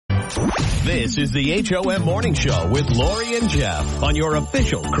This is the HOM Morning Show with Lori and Jeff on your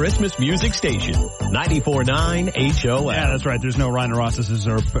official Christmas music station, 94.9 HOM. Yeah, that's right. There's no rhinoceroses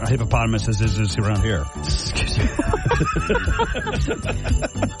or hippopotamuses around here.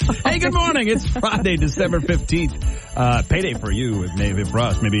 Hey, good morning. It's Friday, December 15th. Payday for you. Maybe for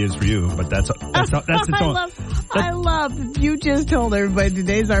us. Maybe it's for you. But that's its own. I love. You just told everybody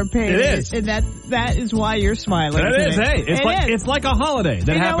today's our payday. It is, and that is why you're smiling. It is. Hey, it's like a holiday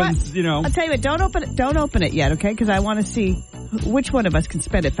that happens. You know. I'll tell you what. Don't open it yet, okay? Because I want to see which one of us can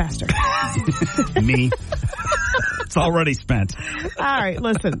spend it faster. Me. It's already spent. All right.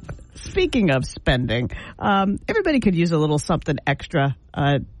 Listen. Speaking of spending, everybody could use a little something extra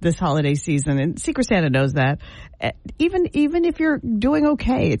this holiday season, and Secret Santa knows that. Even if you're doing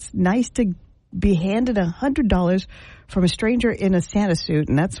okay, it's nice to be handed $100 from a stranger in a Santa suit,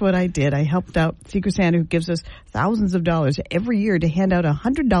 and that's what I did. I helped out Secret Santa, who gives us thousands of dollars every year, to hand out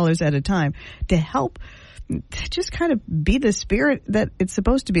 $100 at a time to help just kind of be the spirit that it's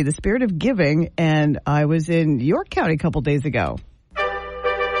supposed to be, the spirit of giving. And I was in York County a couple days ago.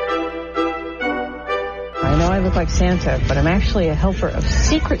 I know I look like Santa, but I'm actually a helper of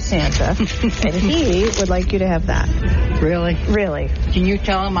Secret Santa, and he would like you to have that. Really? Really. Can you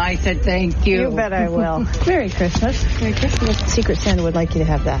tell him I said thank you? You bet I will. Merry Christmas. Merry Christmas. Secret Santa would like you to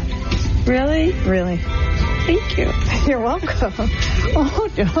have that. Really? Really. Thank you. You're welcome. Oh,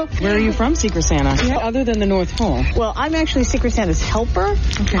 no. Where are you from, Secret Santa? Yeah. Other than the North Pole. Well, I'm actually Secret Santa's helper.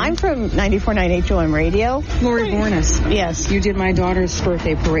 Okay. I'm from 94.9 HOM Radio. Lori Bornas. Yes. You did my daughter's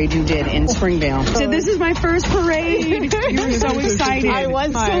birthday parade you did in Springdale. So this is my first parade. You were so excited. I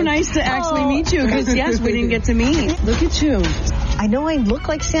was. So nice to actually meet you, because, yes, we didn't get to meet. Look at you. I know I look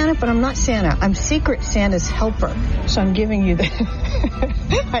like Santa, but I'm not Santa. I'm Secret Santa's helper. So I'm giving you the...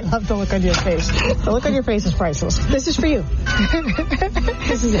 I love the look on your face. The look on your face is priceless. This is for you.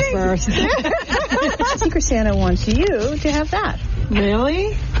 This is a first. Secret Santa wants you to have that.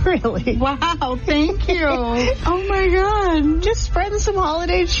 Really? Really. Wow, thank you. Oh, my God. Just spreading some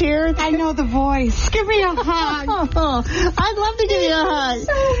holiday cheer. I know the voice. Give me a hug. Oh, I'd love to give you a hug.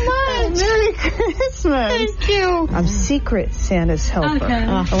 So much. Merry Christmas. Thank you. I'm Secret Santa's helper. Okay.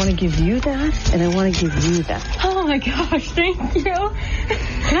 I want to give you that, and I want to give you that. Oh, my gosh, thank you.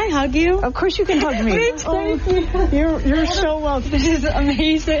 Can I hug you? Of course you can hug me. Thank you. You're so welcome. This is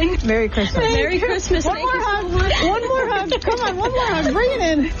amazing. Merry Christmas. Merry Christmas. One more hug. One more hug. Come on, one more hug. Bring it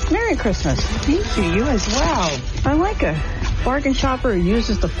in. Merry Christmas. Thank you. You as well. I like a bargain shopper who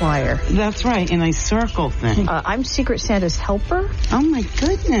uses the flyer. That's right, in a circle thing. I'm Secret Santa's helper. Oh, my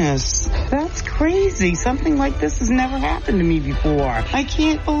goodness. That's crazy. Something like this has never happened to me before. I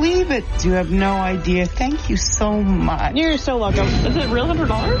can't believe it. You have no idea. Thank you so much. You're so welcome. Is it real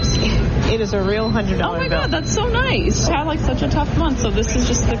 $100? It is a real $100 bill. Oh my God, that's so nice. I had like such a tough month, so this is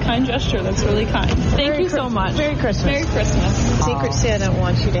just a kind gesture. That's really kind. Thank you so much. Merry Christmas. Merry Christmas. Secret Santa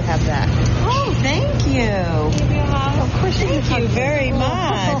wants you to have that. Oh, thank you. Give you a hug. Of course Thank you very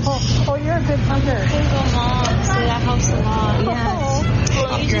much. Oh, you're a good hugger. Single mom, so that helps a lot. Yes.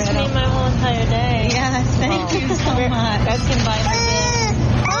 Well, you just made my whole entire day. Yes, thank you so much. Guys can buy my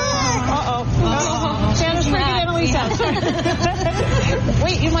Uh-oh. Santa's freaking Annalise out.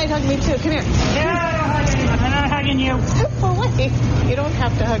 Wait, you might hug me too. Come here. I'm not hugging you. Well, wait. You don't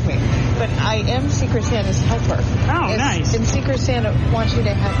have to hug me. But I am Secret Santa's helper. Oh, nice. And Secret Santa wants you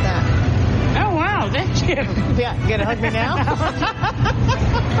to have that. Oh, wow, thank you. Yeah, you gonna hug me now?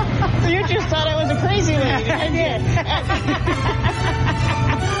 You just thought I was a crazy lady. I did.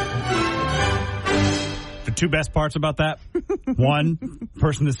 The two best parts about that, one,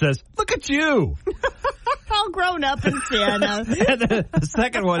 person that says, look at you. All grown up and Santa. And the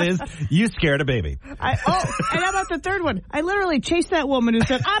second one is, you scared a baby. And how about the third one? I literally chased that woman who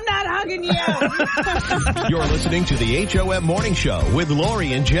said, I'm not hugging you. You're listening to the HOM Morning Show with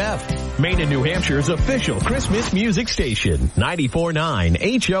Lori and Jeff, Maine and New Hampshire's official Christmas music station, 94.9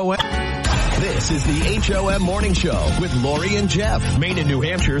 HOM. This is the HOM Morning Show with Lori and Jeff, Maine and New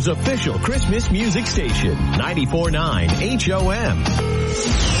Hampshire's official Christmas music station, 94.9 HOM.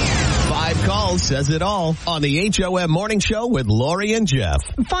 5 calls says it all on the HOM Morning Show with Lori and Jeff.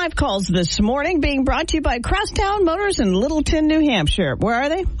 5 calls this morning being brought to you by Crosstown Motors in Littleton, New Hampshire. Where are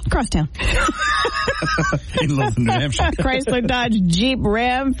they? Crosstown. In Littleton, New Hampshire. Chrysler, Dodge, Jeep,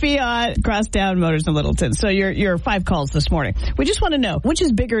 Ram, Fiat, Crosstown Motors in Littleton. So your 5 calls this morning. We just want to know, which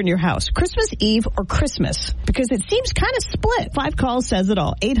is bigger in your house, Christmas Eve or Christmas? Because it seems kind of split. 5 calls says it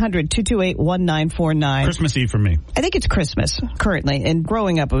all. 800-228-1949. Christmas Eve for me. I think it's Christmas currently. And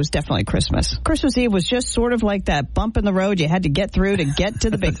growing up, it was definitely Christmas. Christmas Eve was just sort of like that bump in the road you had to get through to get to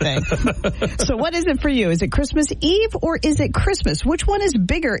the big thing. So what is it for you? Is it Christmas Eve or is it Christmas? Which one is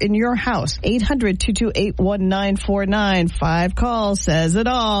bigger in your house? 800-228-1949. 5 calls says it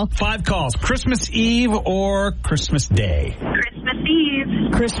all. 5 calls. Christmas Eve or Christmas Day? Christmas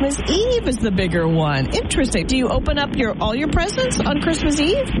Eve. Christmas Eve is the bigger one. Interesting. Do you open up all your presents on Christmas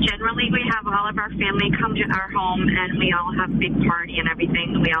Eve? Generally, we have all of our family come to our home, and we all have a big party and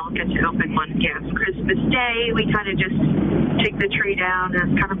everything. We all get to open one gift. Christmas Day, we kind of just take the tree down.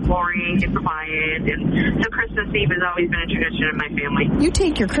 It's kind of boring and quiet. And so Christmas Eve has always been a tradition in my family. You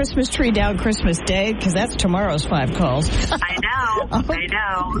take your Christmas tree down Christmas Day, because that's tomorrow's 5 calls. I know. I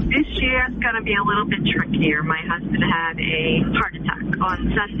know. This year it's going to be a little bit trickier. My husband had a heart attack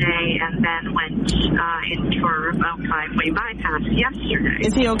on Sunday and then went in for a 5-way bypass yesterday.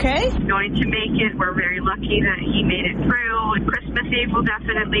 Is he okay? He's going to make it. We're very lucky that he made it through. Christmas Eve will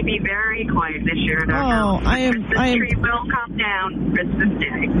definitely be very quiet this year in our house. Christmas tree will come down Christmas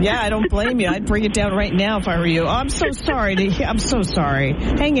Day. Yeah, I don't blame you. I'd bring it down right now if I were you. Oh, I'm so sorry. I'm so sorry.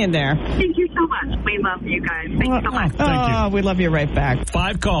 Hang in there. Thank you so much. We love you guys. Thank you so much. Thank you. We love you right back.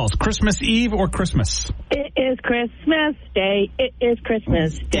 5 calls. Christmas Eve or Christmas? It is Christmas Day. It is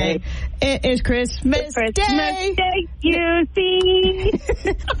Christmas Day. It is Christmas Day. Christmas Day, you see.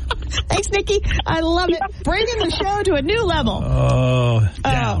 Thanks, Nicky. I love it. Bringing the show to a new level. Oh,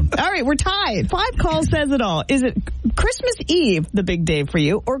 down. All right, we're tied. 5 calls says it all. Is it Christmas Eve, the big day for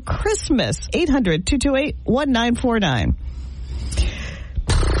you, or Christmas? 800-228-1949.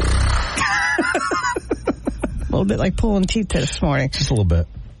 A little bit like pulling teeth this morning. Just a little bit.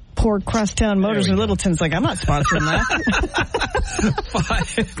 Poor Crosstown Motors in Littleton's like, I'm not sponsoring that.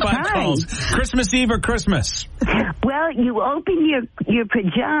 5 calls. Christmas Eve or Christmas? Well, you open your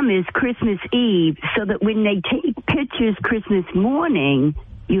pajamas Christmas Eve so that when they take pictures Christmas morning,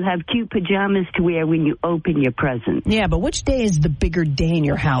 you have cute pajamas to wear when you open your present. Yeah, but which day is the bigger day in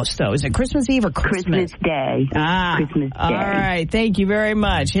your house, though? Is it Christmas Eve or Christmas? Christmas Day. Christmas Day. All right. Thank you very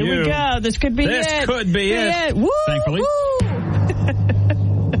much. Here we go. This could be it. This could be it. Woo, thankfully. Woo.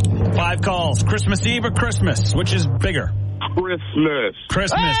 5 calls. Christmas Eve or Christmas? Which is bigger?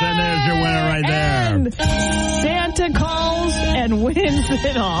 Christmas, and there's your winner right there. And Santa calls and wins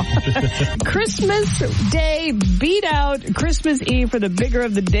it all. Christmas Day beat out Christmas Eve for the bigger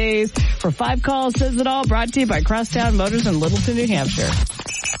of the days. For 5 calls says it all, brought to you by Crosstown Motors in Littleton, New Hampshire.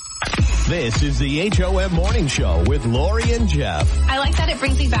 This is the HOM Morning Show with Lori and Jeff. I like that it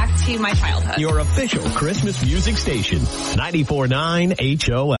brings me back to my childhood. Your official Christmas music station, 94.9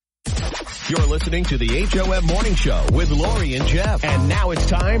 HOM. You're listening to the HOM Morning Show with Lori and Jeff. And now it's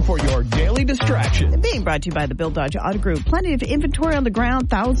time for your daily distraction. Being brought to you by the Bill Dodge Auto Group. Plenty of inventory on the ground,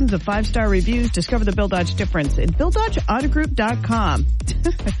 thousands of 5-star reviews. Discover the Bill Dodge difference at BillDodgeAutoGroup.com.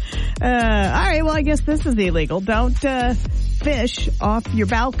 All right, well, I guess this is illegal. Don't fish off your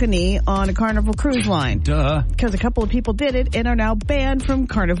balcony on a Carnival cruise line. Duh. Because a couple of people did it and are now banned from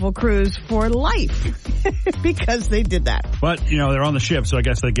Carnival Cruise for life because they did that. But, they're on the ship, so I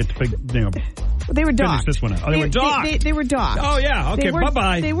guess they get to, they were docked. Finish this one out. Oh, they were docked. They were docked. Oh, yeah. Okay,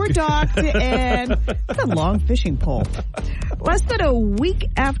 bye-bye. They were docked, and it's a long fishing pole. Less than a week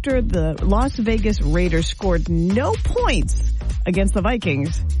after the Las Vegas Raiders scored no points against the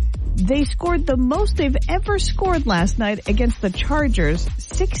Vikings, they scored the most they've ever scored last night against the Chargers,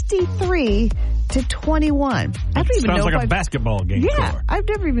 63-21. I don't even know. Sounds like a basketball game. Yeah, score. I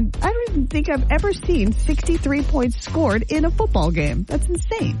don't even think I've ever seen 63 points scored in a football game. That's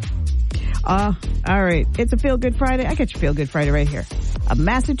insane. All right. It's a Feel Good Friday. I got your Feel Good Friday right here. A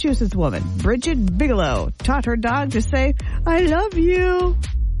Massachusetts woman, Bridget Bigelow, taught her dog to say, I love you.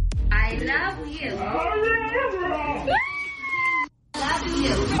 I love you.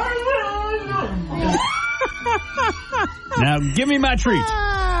 Now, give me my treat.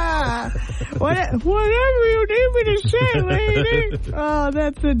 Whatever you need me to say, lady. Oh,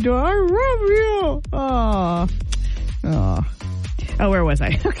 that's adorable. I love you. Oh, where was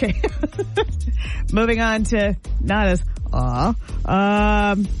I? Okay. Moving on to not as well,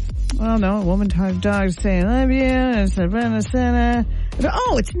 no, a woman taught a dog to say, I love you.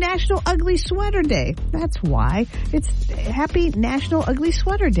 It's National Ugly Sweater Day. That's why. It's Happy National Ugly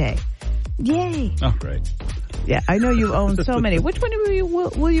Sweater Day. Yay. Oh, great. Yeah, I know you own so many. Which one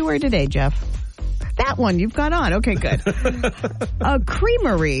will you wear today, Jeff? That one you've got on. Okay, good. A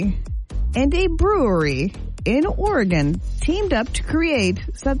creamery and a brewery in Oregon teamed up to create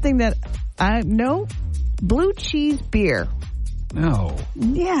something that I know, blue cheese beer. No.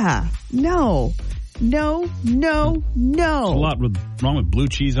 Yeah. No. There's a lot wrong with blue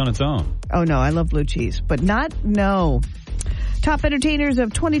cheese on its own. Oh, no. I love blue cheese, but no. Top entertainers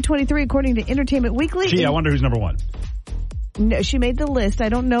of 2023, according to Entertainment Weekly. Gee, I wonder who's number one. No, she made the list. I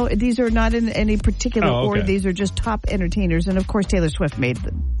don't know. These are not in any particular order. These are just top entertainers. And, of course, Taylor Swift made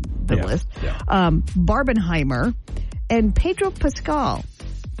the list. Yeah. Barbenheimer and Pedro Pascal,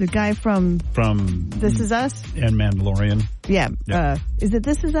 the guy from This Is Us? And Mandalorian. Yeah. Is it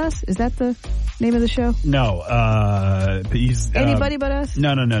This Is Us? Is that the name of the show? No. He's Anybody But Us?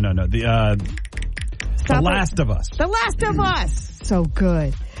 No. The Last of Us. The Last of Us. So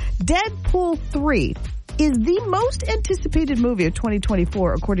good. Deadpool 3 is the most anticipated movie of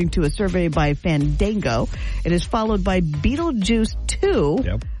 2024, according to a survey by Fandango. It is followed by Beetlejuice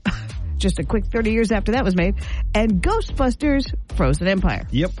 2, just a quick 30 years after that was made, and Ghostbusters Frozen Empire.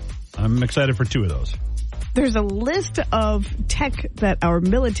 Yep. I'm excited for two of those. There's a list of tech that our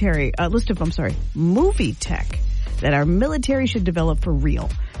military, movie tech that our military should develop for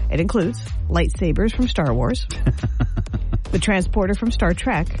real. It includes lightsabers from Star Wars, the transporter from Star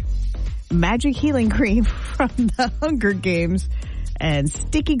Trek, magic healing cream from the Hunger Games, and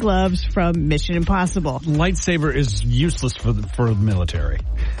sticky gloves from Mission Impossible. Lightsaber is useless for the military.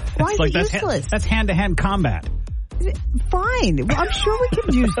 Why is it useless? That's hand-to-hand combat. Fine. Well, I'm sure we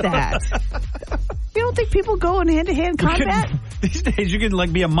can use that. You don't think people go in hand-to-hand combat? These days, you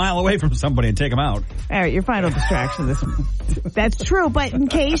can be a mile away from somebody and take them out. All right, your final distraction. That's true, but in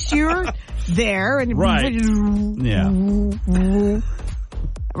case you're there and right, yeah.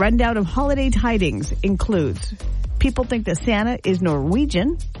 Rundown of holiday tidings includes people think that Santa is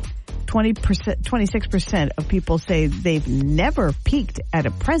Norwegian. 26% of people say they've never peeked at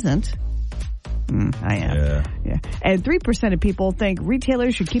a present. I am. Yeah. And 3% of people think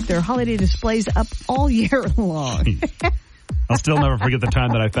retailers should keep their holiday displays up all year long. I'll still never forget the time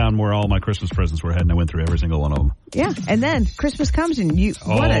that I found where all my Christmas presents were heading. I went through every single one of them. Yeah, and then Christmas comes and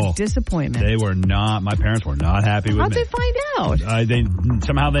what a disappointment. My parents were not happy with me. How'd they find out?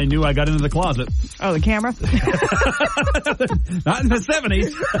 Somehow they knew I got into the closet. Oh, the camera? Not in the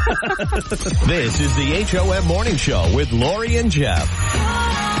 70s. This is the HOM Morning Show with Lori and Jeff.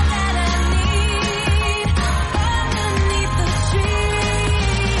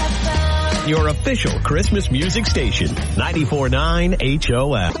 Your official Christmas music station, 94.9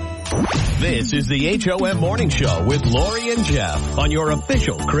 HOM. This is the HOM Morning Show with Lori and Jeff on your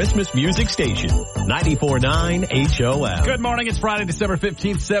official Christmas music station, 94.9 HOM. Good morning. It's Friday, December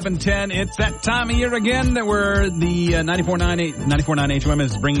 15th, 7:10. It's that time of year again that where the 94.9 HOM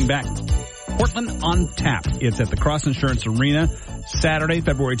is bringing back Portland on Tap. It's at the Cross Insurance Arena, Saturday,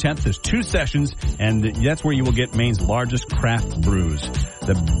 February 10th. There's 2 sessions, and that's where you will get Maine's largest craft brews.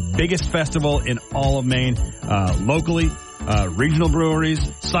 The biggest festival in all of Maine, locally, regional breweries,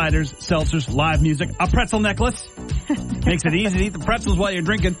 ciders, seltzers, live music, a pretzel necklace. Makes it easy to eat the pretzels while you're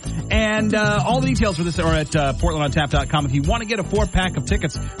drinking. And all the details for this are at PortlandOnTap.com. If you want to get a 4-pack of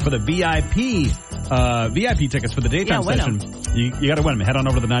tickets for the VIP tickets for the daytime session, you got to win them. Head on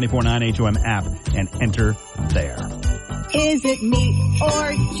over to the 94.9 HOM app and enter there. Is it meat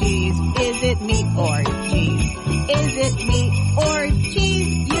or cheese? Is it meat or cheese? Is it meat or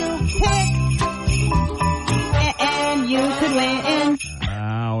cheese? You pick, and you could win.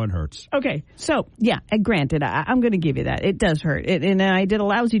 Ow, it hurts. Okay, so, yeah, granted, I'm going to give you that. It does hurt. And I did a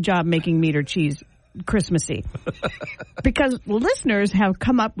lousy job making meat or cheese Christmassy. Because listeners have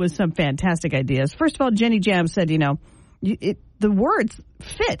come up with some fantastic ideas. First of all, Jenny Jam said, the words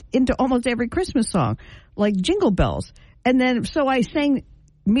fit into almost every Christmas song, like Jingle Bells. And then, so I sang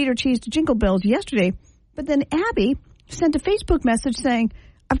meat or cheese to Jingle Bells yesterday, but then Abby sent a Facebook message saying,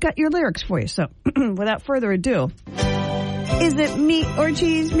 I've got your lyrics for you. So, without further ado, is it meat or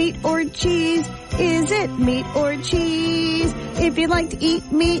cheese, meat or cheese? Is it meat or cheese? If you'd like to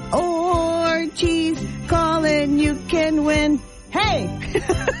eat meat or cheese, call and you can win. Hey!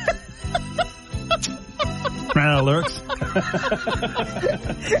 Ran out of lyrics.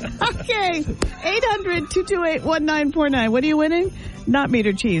 Okay. 800-228-1949. What are you winning? Not meat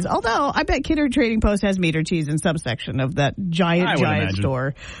or cheese. Although, I bet Kidder Trading Post has meat or cheese in some section of that giant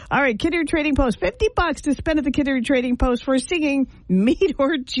store. All right, Kidder Trading Post. $50 to spend at the Kidder Trading Post for singing meat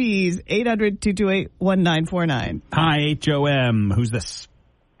or cheese. 800-228-1949. Hi, HOM. Who's this?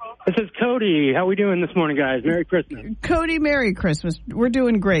 This is Cody. How we doing this morning, guys? Merry Christmas. Cody, Merry Christmas. We're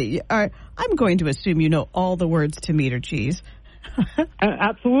doing great. All right, I'm going to assume you know all the words to meat or cheese.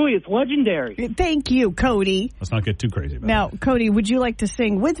 Absolutely. It's legendary. Thank you, Cody. Let's not get too crazy about it. Now, Cody, would you like to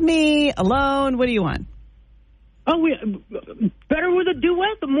sing with me, alone? What do you want? Oh, better with a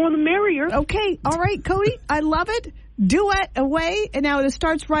duet. The more the merrier. Okay. All right, Cody. I love it. Duet away. And now it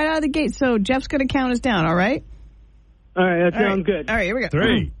starts right out of the gate. So Jeff's going to count us down, all right? All right. That sounds good. All right, here we go.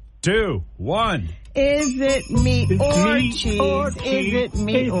 3, 2, 1. Is it meat or cheese? Is it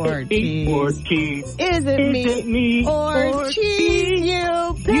meat or cheese? Is it meat or cheese?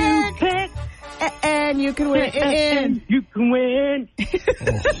 You pick. And you can win. You can win.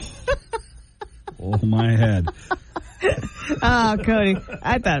 Oh, my head. Oh, Cody,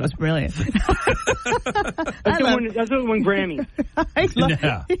 I thought it was brilliant. That's what won Grammy.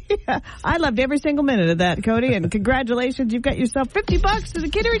 I loved every single minute of that, Cody, and congratulations, you've got yourself $50 to the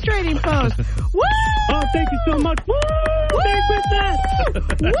Kittery Trading Post. Woo! Oh, thank you so much. Woo! Thanks with that.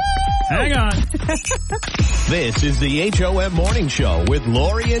 Woo! Hang on. This is the HOM Morning Show with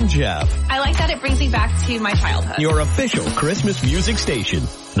Lori and Jeff. I like that it brings me back to my childhood. Your official Christmas music station,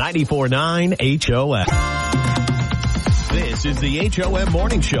 94.9 HOM. This is the HOM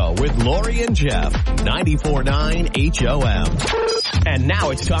Morning Show with Lori and Jeff, 94.9 HOM. And now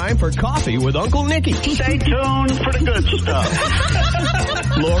it's time for Coffee with Uncle Nicky. Stay tuned for the good stuff.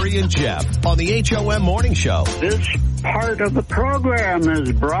 Lori and Jeff on the HOM Morning Show. This part of the program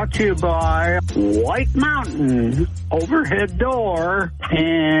is brought to you by White Mountain, Overhead Door,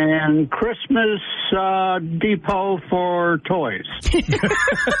 and Christmas Depot for Toys.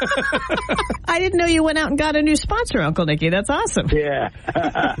 I didn't know you went out and got a new sponsor, Uncle Nicky. That's awesome. Yeah.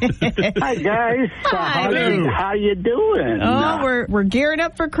 Hi, guys. Hi. How you doing? Oh, we're gearing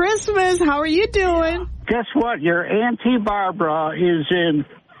up for Christmas. How are you doing? Guess what? Your Auntie Barbara is in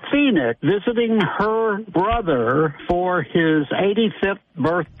Phoenix visiting her brother for his 85th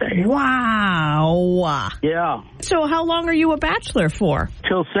birthday. Wow. Yeah. So how long are you a bachelor for?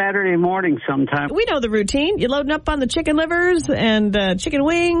 Till Saturday morning sometime. We know the routine. You loading up on the chicken livers and chicken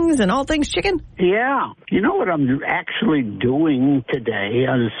wings and all things chicken? Yeah. You know what I'm actually doing today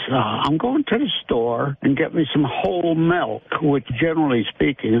is I'm going to the store and get me some whole milk, which generally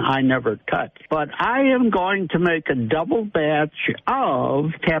speaking I never touch. But I am going to make a double batch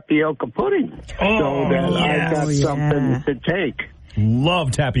of tapioca pudding so that I've got something to take.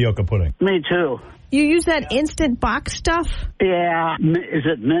 Love tapioca pudding. Me too. You use that instant box stuff? Yeah. Is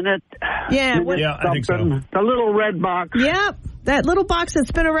it Minute? Yeah. I think so. The little red box. Yep. That little box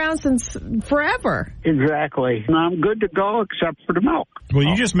that's been around since forever. Exactly. And I'm good to go except for the milk. Well,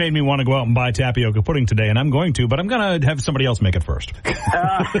 you just made me want to go out and buy tapioca pudding today, and I'm going to, but I'm going to have somebody else make it first.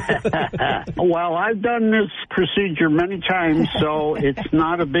 Well, I've done this procedure many times, so it's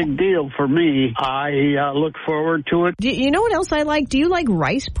not a big deal for me. I look forward to it. Do you know what else I like? Do you like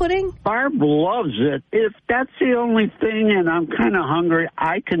rice pudding? Barb loves it. If that's the only thing and I'm kind of hungry,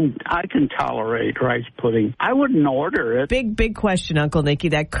 I can tolerate rice pudding. I wouldn't order it. Big question, Uncle Nicky,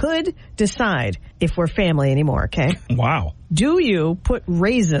 that could decide if we're family anymore, okay? Wow. Do you put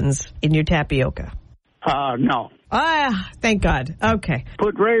raisins in your tapioca? No. Thank God. Okay.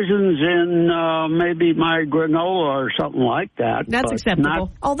 Put raisins in maybe my granola or something like that. That's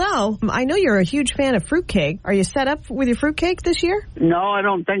acceptable. Although, I know you're a huge fan of fruitcake. Are you set up with your fruitcake this year? No, I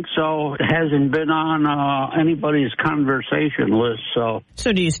don't think so. It hasn't been on anybody's conversation list, so.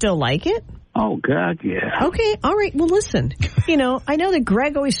 So do you still like it? Oh, God, yeah. Okay, all right. Well, listen, I know that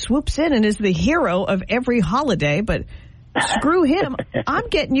Greg always swoops in and is the hero of every holiday, but screw him. I'm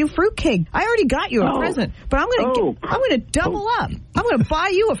getting you fruitcake. I already got you a present, but I'm going to double up. I'm going to buy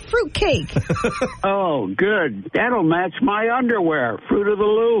you a fruitcake. Oh, good. That'll match my underwear. Fruit of the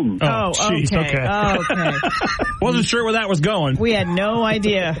Loom. Oh, jeez. Okay. Wasn't sure where that was going. We had no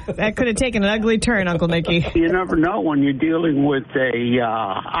idea. That could have taken an ugly turn, Uncle Nicky. You never know when you're dealing with a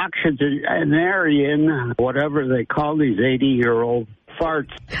octogenarian, whatever they call these 80-year-old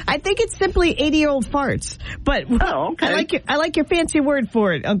farts. I think it's simply 80-year-old farts. But okay. I like your fancy word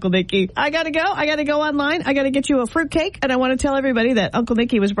for it, Uncle Nicky. I gotta go online. I gotta get you a fruitcake, and I want to tell everybody that Uncle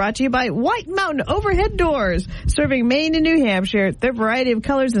Nicky was brought to you by White Mountain Overhead Doors, serving Maine and New Hampshire. Their variety of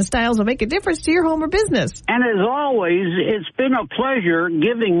colors and styles will make a difference to your home or business. And as always, it's been a pleasure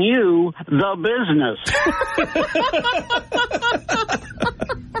giving you the business.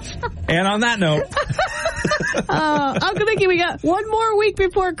 And on that note, Uncle Nicky, we got one more week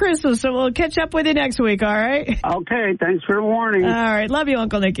before Christmas, so we'll catch up with you next week, all right? Okay, thanks for the warning. All right, love you,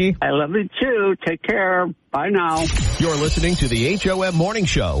 Uncle Nicky. I love you too. Take care. Bye now. You're listening to the HOM Morning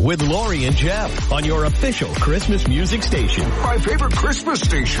Show with Lori and Jeff on your official Christmas music station. My favorite Christmas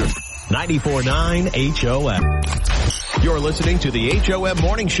station. 94.9 HOM. You're listening to the HOM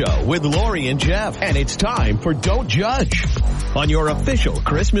Morning Show with Lori and Jeff, and it's time for Don't Judge on your official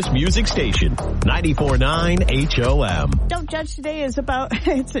Christmas music station, 94.9 HOM. Don't Judge today is about,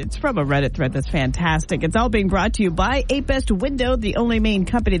 it's from a Reddit thread that's fantastic. It's all being brought to you by 8 Best Window, the only Maine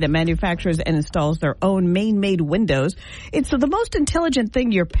company that manufactures and installs their own Maine-made windows. It's the most intelligent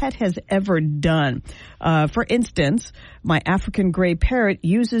thing your pet has ever done. For instance, my African gray parrot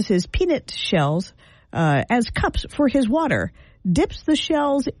uses his peanut shells as cups for his water, dips the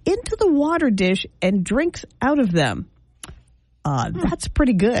shells into the water dish, and drinks out of them. That's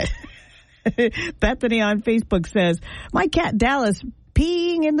pretty good. Bethany on Facebook says, my cat Dallas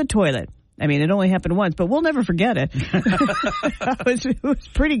peeing in the toilet. I mean, it only happened once, but we'll never forget it. It was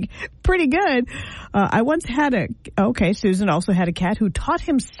pretty good. I once had Susan also had a cat who taught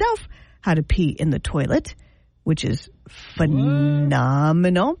himself how to pee in the toilet, which is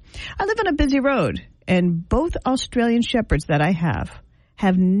phenomenal. I live on a busy road, and both Australian Shepherds that I have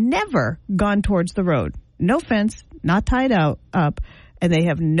never gone towards the road. No fence, not tied up, and they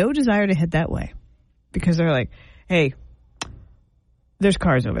have no desire to head that way because they're like, hey, there's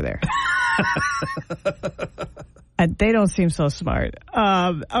cars over there. And they don't seem so smart.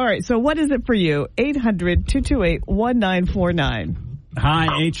 All right, so what is it for you? 800-228-1949.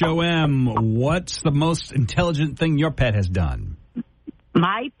 Hi, HOM. What's the most intelligent thing your pet has done?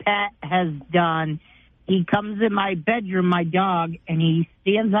 My pet has done, he comes in my bedroom, my dog, and he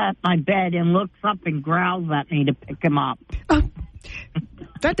stands at my bed and looks up and growls at me to pick him up. Oh,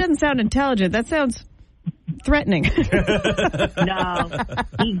 that doesn't sound intelligent. That sounds threatening. No,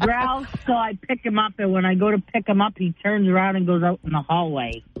 he growls, so I pick him up, and when I go to pick him up, he turns around and goes out in the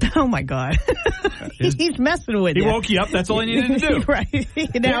hallway. Oh, my God. He's messing with you. He woke you up. That's all he needed to do. Right.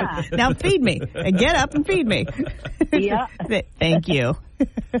 Now feed me. Get up and feed me. Yeah. Thank you.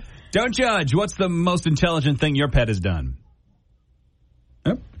 Don't judge. What's the most intelligent thing your pet has done?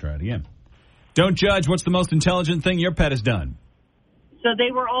 Oh, try it again. Don't judge. What's the most intelligent thing your pet has done? So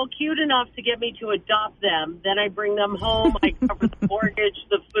they were all cute enough to get me to adopt them. Then I bring them home. I cover the mortgage,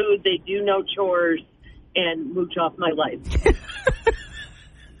 the food. They do no chores and mooch off my life.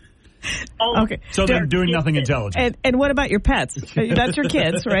 Okay. So they're doing nothing intelligent. And what about your pets? That's your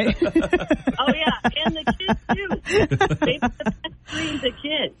kids, right? Oh, yeah. And the kids, too. They put the best dreams of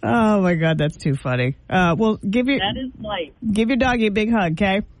kids. Oh, my God. That's too funny. Well, that is life. Give your doggy a big hug,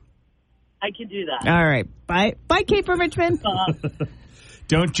 okay? I can do that. All right. Bye. Bye, Kate from Richmond.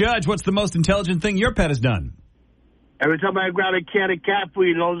 Don't judge. What's the most intelligent thing your pet has done? Every time I grab a can of cat food,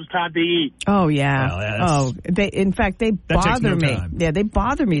 it knows it's time to eat. Oh, yeah. In fact, they bother me. Time. Yeah, they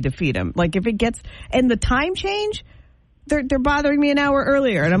bother me to feed them. Like, if it gets, and the time change, they're bothering me an hour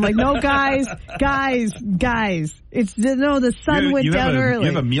earlier. And I'm like, no, guys. The sun went down early.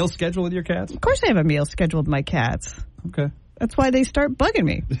 You have a meal schedule with your cats? Of course I have a meal schedule with my cats. Okay. That's why they start bugging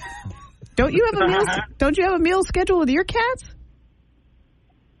me. Don't you have a meal schedule with your cats?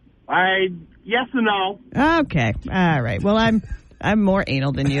 Yes and no. Okay. All right. Well, I'm more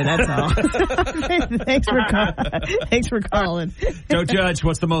anal than you. That's all. Thanks for calling. Don't judge.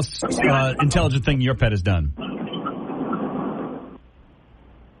 What's the most intelligent thing your pet has done?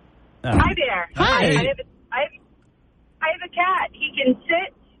 Hi there. Hi. I have a cat. He can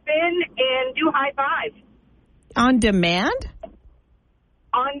sit, spin, and do high five. On demand?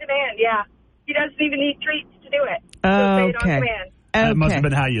 On demand, yeah. He doesn't even need treats to do it. Okay. On demand. That must have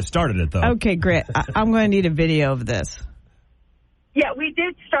been how you started it, though. Okay, great. I'm going to need a video of this. Yeah, we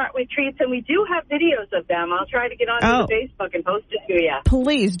did start with treats, and we do have videos of them. I'll try to get onto the Facebook and post it to you.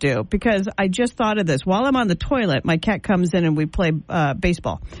 Please do, because I just thought of this. While I'm on the toilet, my cat comes in and we play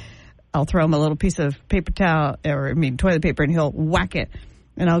baseball. I'll throw him a little piece of paper towel, toilet paper, and he'll whack it.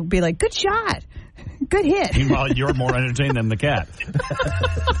 And I'll be like, good shot. Good hit. Meanwhile, you're more entertained than the cat.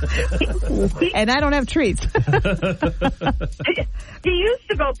 And I don't have treats. He used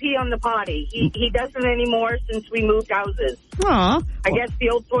to go pee on the potty. He doesn't anymore since we moved houses. Aw. I guess the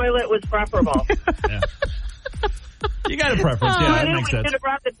old toilet was preferable. Yeah. You got a preference. Yeah, that makes sense. We should have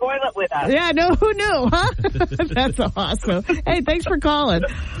brought the toilet with us. Yeah, no, who knew, huh? That's awesome. Hey, thanks for calling.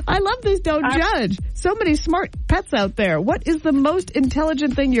 I love this Don't Judge. So many smart pets out there. What is the most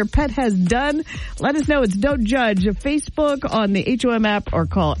intelligent thing your pet has done? Let us know. It's Don't Judge. Facebook, on the HOM app, or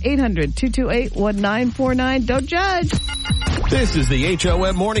call 800-228-1949. Don't judge. This is the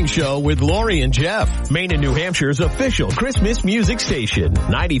HOM Morning Show with Lori and Jeff, Maine and New Hampshire's official Christmas music station,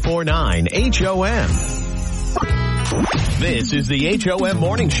 94.9 HOM. This is the HOM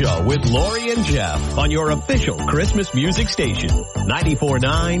Morning Show with Lori and Jeff on your official Christmas music station,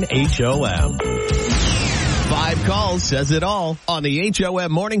 94.9 HOM. 5 calls says it all on the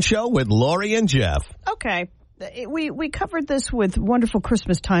HOM Morning Show with Lori and Jeff. Okay. we covered this with Wonderful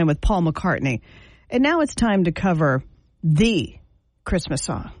Christmas Time with Paul McCartney. And now it's time to cover the Christmas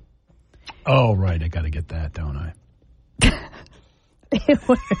song. Oh, right. I got to get that, don't I?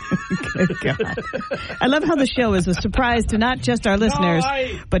 Good God. I love how the show is a surprise to not just our listeners,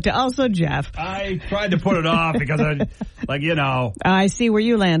 but to also Jeff. I tried to put it off because I see where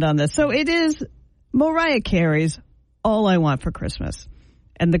you land on this. So it is Mariah Carey's All I Want for Christmas.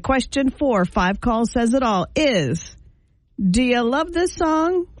 And the question for 5 Calls Says It All is, do you love this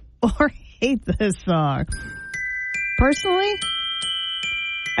song or hate this song? Personally,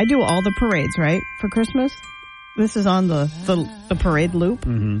 I do all the parades, right, for Christmas. This is on the parade loop,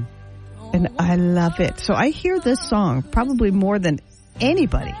 and I love it. So I hear this song probably more than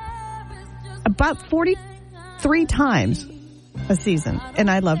anybody, about 43 times a season, and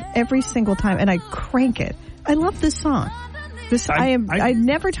I love every single time, and I crank it. I love this song. I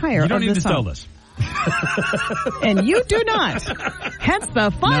never tire of this song. You don't need to sell this. And you do not. Hence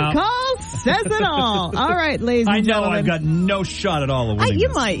the 5 Calls Says It All. All right, ladies and gentlemen. I've got no shot at all of winning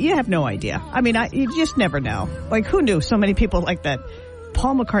this. You have no idea. I mean, you just never know. Like, who knew so many people like that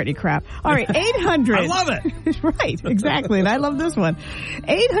Paul McCartney crap? All right, 800. I love it. Right, exactly. And I love this one.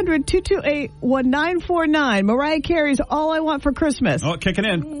 800-228-1949. Mariah Carey's All I Want for Christmas. Oh, kicking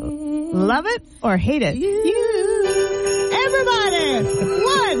in. Love it or hate it? Everybody!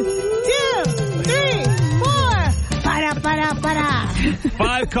 1, 2, 3, 4. Ba-da.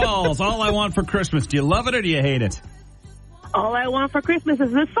 5 calls. All I Want for Christmas. Do you love it or do you hate it? All I want for Christmas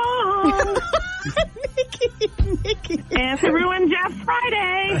is this song. Nicky. And to ruin Jeff's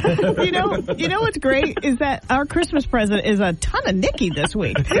Friday. You know what's great is that our Christmas present is a ton of Nicky this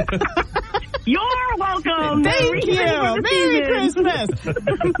week. You're welcome. Thank you. Merry Christmas.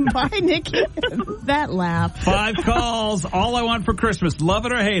 Bye, Nicky. That laugh. 5 calls. All I Want for Christmas. Love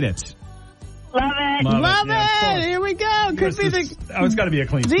it or hate it? Love it. Love Yeah, it. Here we go. Could be it's got to be a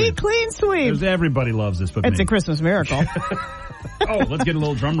clean sweep. The clean sweep. Because everybody loves this but It's me. a Christmas miracle. Oh, let's get a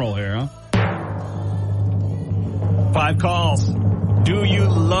little drum roll here, huh? 5 calls. Do you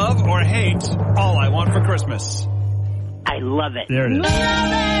love or hate All I Want for Christmas? I love it. There it is.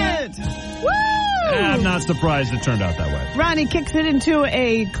 Love it. Woo! I'm not surprised it turned out that way. Ronnie kicks it into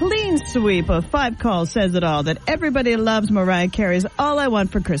a clean sweep of 5 Calls Says It All, that everybody loves Mariah Carey's All I Want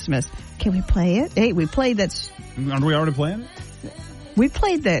for Christmas. Can we play it? Hey, we played that. Aren't we already playing it? We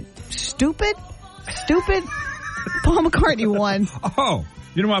played that stupid Paul McCartney one. Oh,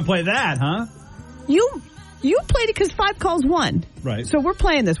 you don't want to play that, huh? You played it because 5 Calls won. Right. So we're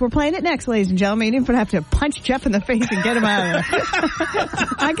playing this. We're playing it next, ladies and gentlemen. You didn't have to punch Jeff in the face and get him out of there.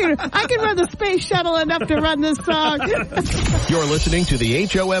 I can run the space shuttle enough to run this song. You're listening to the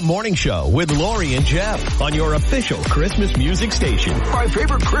HOM Morning Show with Lori and Jeff on your official Christmas music station. My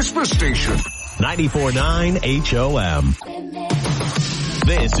favorite Christmas station. 94.9 HOM.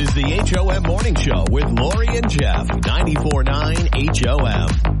 This is the HOM Morning Show with Lori and Jeff. 94.9 HOM.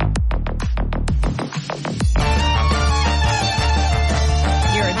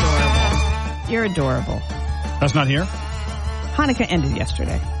 You're adorable. That's not here? Hanukkah ended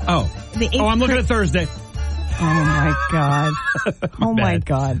yesterday. Oh. I'm looking at Thursday. Oh, my God. Oh, my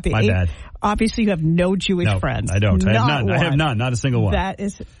God. My bad. Obviously, you have no Jewish friends. I don't. I have none. One. I have none. Not a single one. That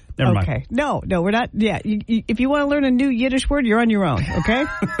is... Never okay. mind. No, we're not... Yeah, if you want to learn a new Yiddish word, you're on your own, okay?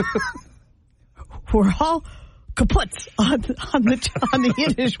 We're all kaputs on the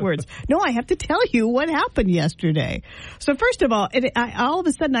Yiddish words. No, I have to tell you what happened yesterday. So first of all, all of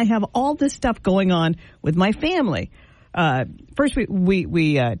a sudden I have all this stuff going on with my family. First,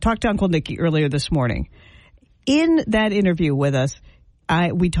 we talked to Uncle Nicky earlier this morning. In that interview with us,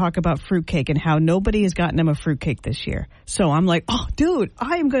 we talk about fruitcake and how nobody has gotten him a fruitcake this year. So I'm like, oh, dude,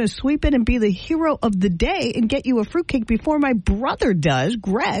 I am going to sweep in and be the hero of the day and get you a fruitcake before my brother does,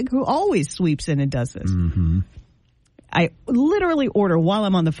 Greg, who always sweeps in and does this. Mm-hmm. I literally order while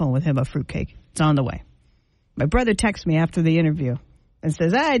I'm on the phone with him a fruitcake. It's on the way. My brother texts me after the interview and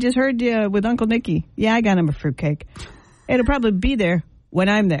says, I just heard you with Uncle Nicky. Yeah, I got him a fruitcake. It'll probably be there when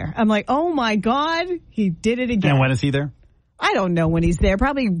I'm there. I'm like, oh, my God, he did it again. And when is he there? I don't know when he's there.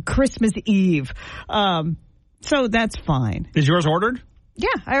 Probably Christmas Eve. So that's fine. Is yours ordered? Yeah,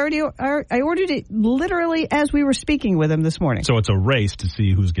 I ordered it literally as we were speaking with him this morning. So it's a race to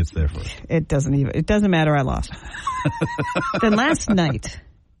see who gets there first. It doesn't matter. I lost. Then last night,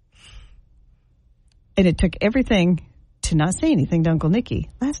 and it took everything to not say anything to Uncle Nicky.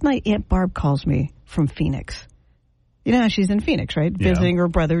 Last night, Aunt Barb calls me from Phoenix. You know how she's in Phoenix, right? Yeah. Visiting her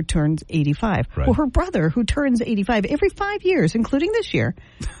brother who turns 85. Right. Well, her brother, who turns 85 every 5 years, including this year,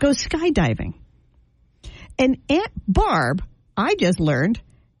 goes skydiving. And Aunt Barb, I just learned,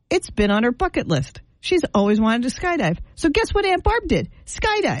 it's been on her bucket list She's always wanted to skydive. So guess what Aunt Barb did?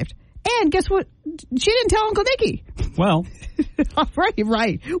 Skydived. And guess what? She didn't tell Uncle Nicky. Well.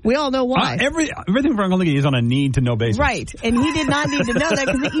 Right. We all know why. Everything for Uncle Nicky is on a need-to-know basis. Right. And he did not need to know that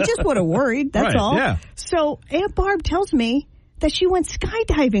because he just would have worried. That's all. Yeah. So Aunt Barb tells me that she went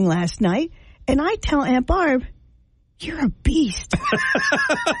skydiving last night. And I tell Aunt Barb, you're a beast.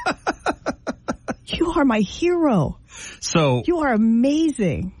 You are my hero. So you are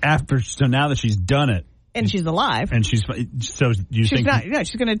amazing. So now that she's done it, and she's alive, and she's not. Yeah,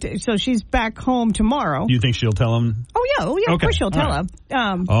 she's gonna. So she's back home tomorrow. Do you think she'll tell him? Oh yeah. Okay. Of course she'll tell him.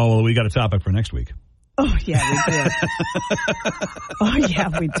 Well, we got a topic for next week. Oh yeah,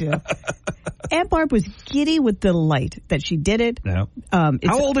 we do. Aunt Barb was giddy with delight that she did it. Yeah.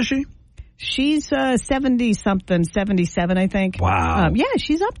 How old is she? She's 70-something, 77, I think. Wow. Yeah,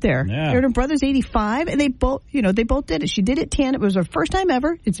 she's up there. Yeah. Her brother's 85, and they both did it. She did it 10. It was her first time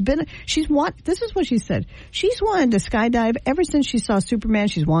ever. This is what she said. She's wanted to skydive ever since she saw Superman.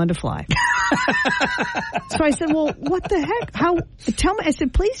 She's wanted to fly. So I said, well, what the heck? Tell me. I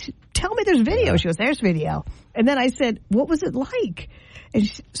said, please tell me there's video. She goes, there's video. And then I said, what was it like? And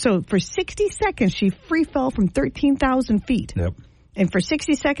so for 60 seconds, she free fell from 13,000 feet. Yep. And for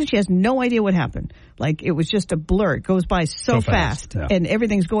 60 seconds, she has no idea what happened. Like, it was just a blur. It goes by so fast. Yeah. And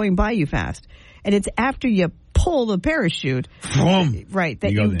everything's going by you fast. And it's after you pull the parachute, right,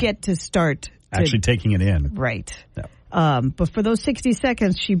 that you get to start actually taking it in. Right. Yeah. But for those 60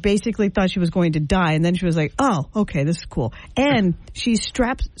 seconds, she basically thought she was going to die. And then she was like, oh, okay, this is cool. And she's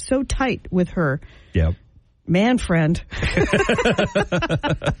strapped so tight with her man friend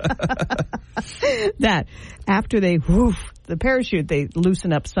that after they the parachute, they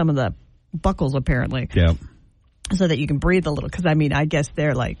loosen up some of the buckles apparently. Yeah. So that you can breathe a little. Because, I mean, I guess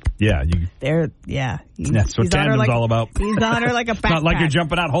they're like... Yeah. That's what tandem's all about. He's on her like a backpack. It's not like you're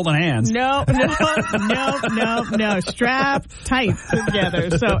jumping out holding hands. No. Strapped tight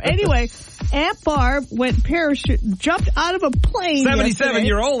together. So, anyway, Aunt Barb jumped out of a plane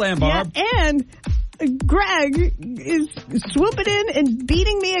 77-year-old Aunt Barb. Yeah, and Greg is swooping in and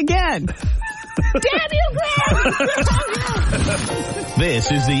beating me again. Damn you, Greg!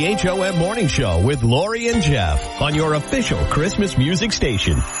 This is the HOM Morning Show with Lori and Jeff on your official Christmas music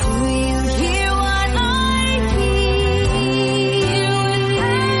station. Do you hear what I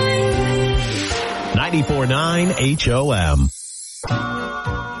hear? 94.9 HOM.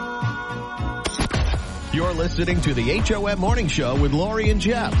 You're listening to the HOM Morning Show with Lori and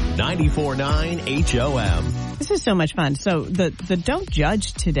Jeff. 94.9 HOM. This is so much fun. So the Don't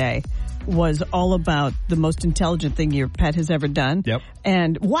Judge today was all about the most intelligent thing your pet has ever done. Yep.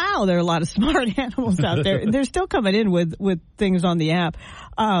 And wow, there are a lot of smart animals out there. They're still coming in with things on the app.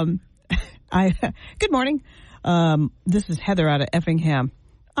 Good morning. This is Heather out of Effingham.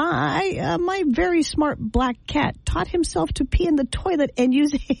 My very smart black cat taught himself to pee in the toilet and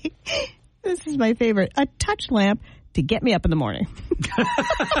use this is my favorite, a touch lamp to get me up in the morning. In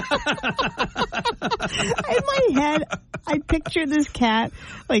my head, I picture this cat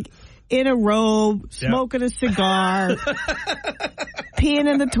like in a robe, smoking a cigar, peeing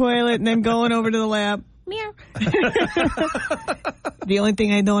in the toilet, and then going over to the lamp. Meow. The only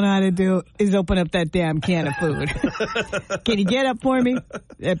thing I don't know how to do is open up that damn can of food. Can you get up for me?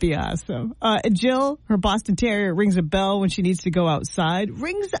 That'd be awesome. Jill, her Boston Terrier, rings a bell when she needs to go outside.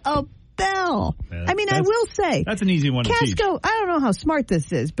 Rings a bell. Yeah, I mean, I will say. That's an easy one to teach. Casco, I don't know how smart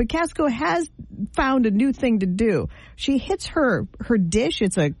this is, but Casco has found a new thing to do. She hits her dish.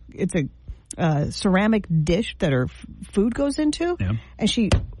 It's a ceramic dish that her food goes into, and she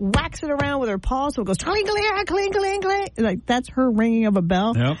whacks it around with her paws so it goes cling-a-ling, cling-a-ling. Like, that's her ringing of a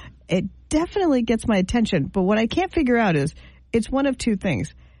bell. Yep. It definitely gets my attention, but what I can't figure out is it's one of two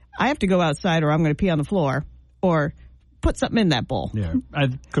things. I have to go outside or I'm going to pee on the floor, or put something in that bowl. Yeah,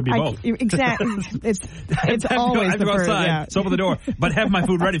 could be both. Exactly. It's always the first. Yeah. Open the door, but have my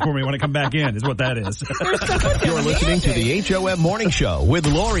food ready for me when I come back in, is what that is. You're listening to the HOM Morning Show with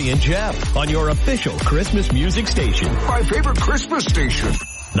Lori and Jeff on your official Christmas music station. My favorite Christmas station.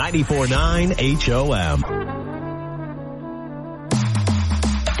 94.9 HOM.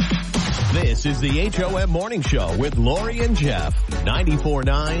 This is the HOM Morning Show with Lori and Jeff.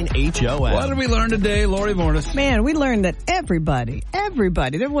 94.9 HOM. What did we learn today, Lori Mortis? Man, we learned that everybody,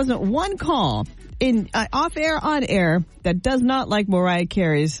 there wasn't one call in off air, on air that does not like Mariah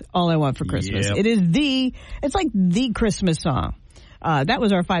Carey's All I Want for Christmas. Yep. It's like the Christmas song. That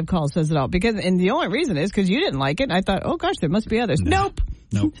was our 5 calls, says it all. And the only reason is because you didn't like it. And I thought, oh gosh, there must be others. Nope.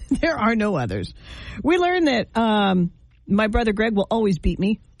 There are no others. We learned that, my brother Greg will always beat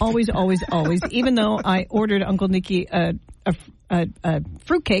me. Always, always, always. Even though I ordered Uncle Nicky a a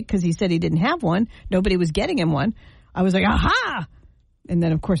fruitcake because he said he didn't have one. Nobody was getting him one. I was like, aha! And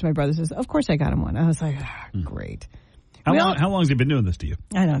then, of course, my brother says, of course I got him one. I was like, great. How long has he been doing this to you?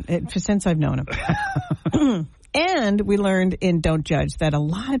 I don't. Since I've known him. And we learned in Don't Judge that a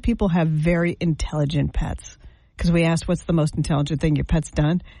lot of people have very intelligent pets. Because we asked, what's the most intelligent thing your pet's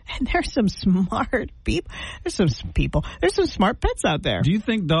done? And there's some smart people. There's some smart pets out there. Do you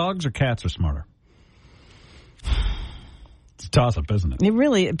think dogs or cats are smarter? It's a toss-up, isn't it? It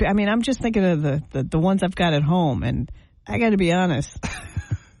really, I mean, I'm just thinking of the ones I've got at home, and I got to be honest,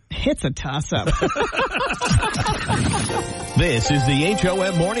 it's a toss-up. This is the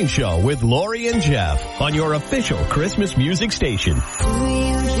HOM Morning Show with Lori and Jeff on your official Christmas music station.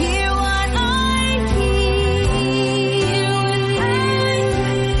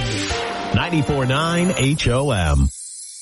 94.9 HOM.